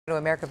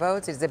America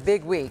Votes. It's a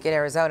big week in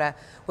Arizona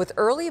with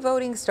early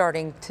voting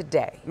starting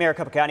today.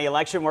 Maricopa County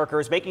election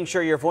workers making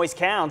sure your voice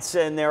counts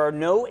and there are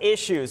no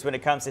issues when it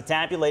comes to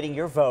tabulating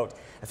your vote.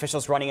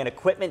 Officials running an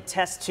equipment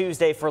test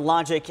Tuesday for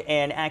logic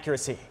and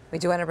accuracy. We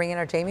do want to bring in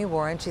our Jamie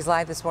Warren. She's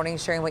live this morning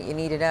sharing what you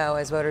need to know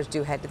as voters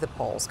do head to the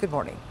polls. Good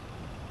morning.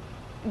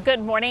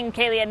 Good morning,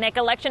 Kaylee and Nick.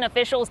 Election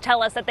officials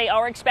tell us that they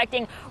are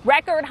expecting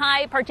record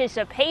high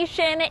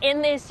participation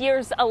in this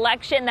year's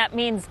election. That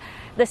means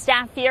the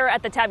staff here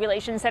at the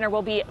tabulation center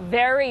will be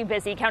very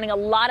busy counting a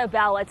lot of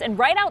ballots. And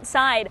right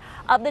outside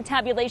of the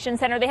tabulation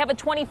center, they have a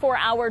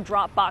 24-hour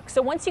drop box.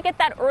 So once you get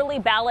that early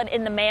ballot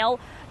in the mail,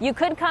 you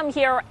could come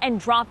here and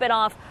drop it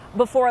off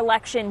before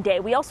Election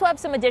Day. We also have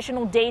some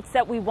additional dates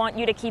that we want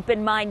you to keep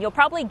in mind. You'll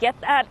probably get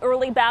that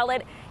early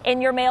ballot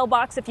in your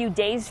mailbox a few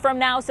days from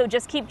now, so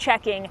just keep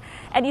checking.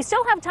 And you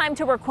still have time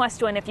to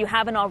request one if you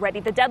haven't already.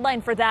 The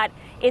deadline for that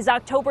is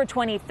October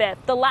 25th.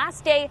 The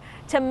last day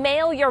to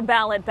mail your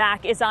ballot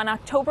back is on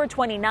October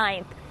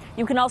 29th.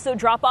 You can also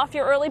drop off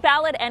your early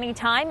ballot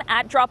anytime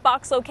at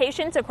drop-box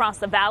locations across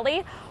the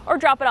valley or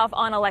drop it off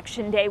on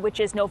Election Day,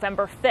 which is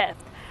November 5th.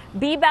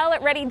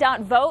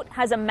 BeBallotReady.vote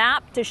has a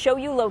map to show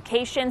you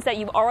locations that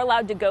you are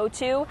allowed to go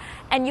to,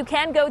 and you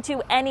can go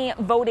to any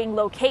voting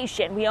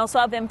location. We also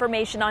have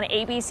information on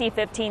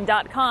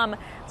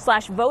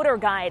abc15.com/voter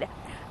guide.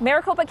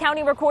 Maricopa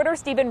County Recorder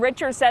Stephen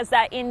Richards says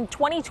that in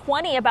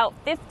 2020, about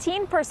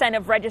 15%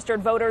 of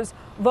registered voters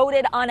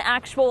voted on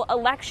actual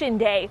Election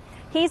Day.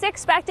 He's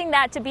expecting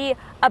that to be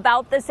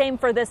about the same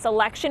for this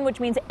election, which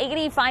means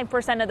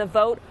 85% of the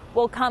vote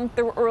will come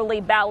through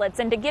early ballots.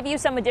 And to give you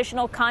some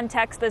additional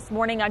context this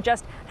morning on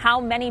just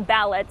how many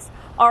ballots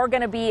are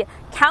going to be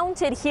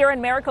counted here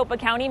in Maricopa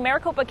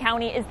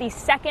County is the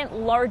second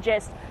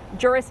largest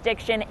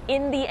jurisdiction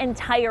in the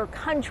entire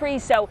country.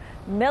 So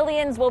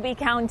millions will be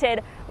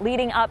counted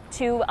leading up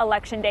to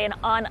Election Day and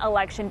on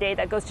Election Day.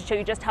 That goes to show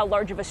you just how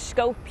large of a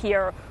scope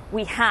here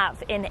we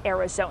have in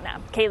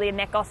Arizona. Kaylee and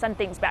Nick, I'll send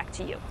things back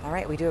to you. All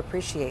right, we do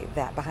appreciate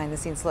that behind the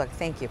scenes look.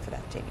 Thank you for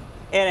that, Jamie.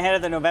 And ahead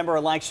of the November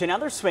election,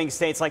 other swing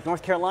states like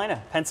North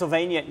Carolina,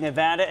 Pennsylvania,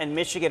 Nevada, and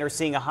Michigan are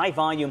seeing a high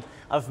volume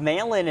of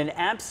mail-in and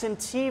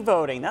absentee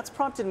voting. That's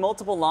prompted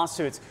multiple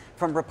lawsuits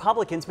from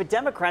Republicans, but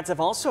Democrats have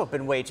also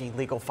been waging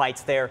legal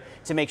fights there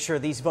to make sure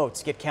these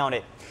votes get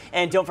counted.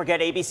 And don't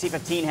forget, ABC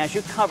 15 has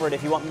you covered.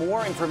 If you want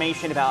more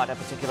information about a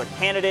particular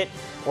candidate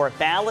or a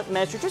ballot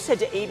measure, just head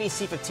to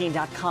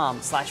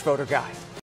abc15.com/voter guide.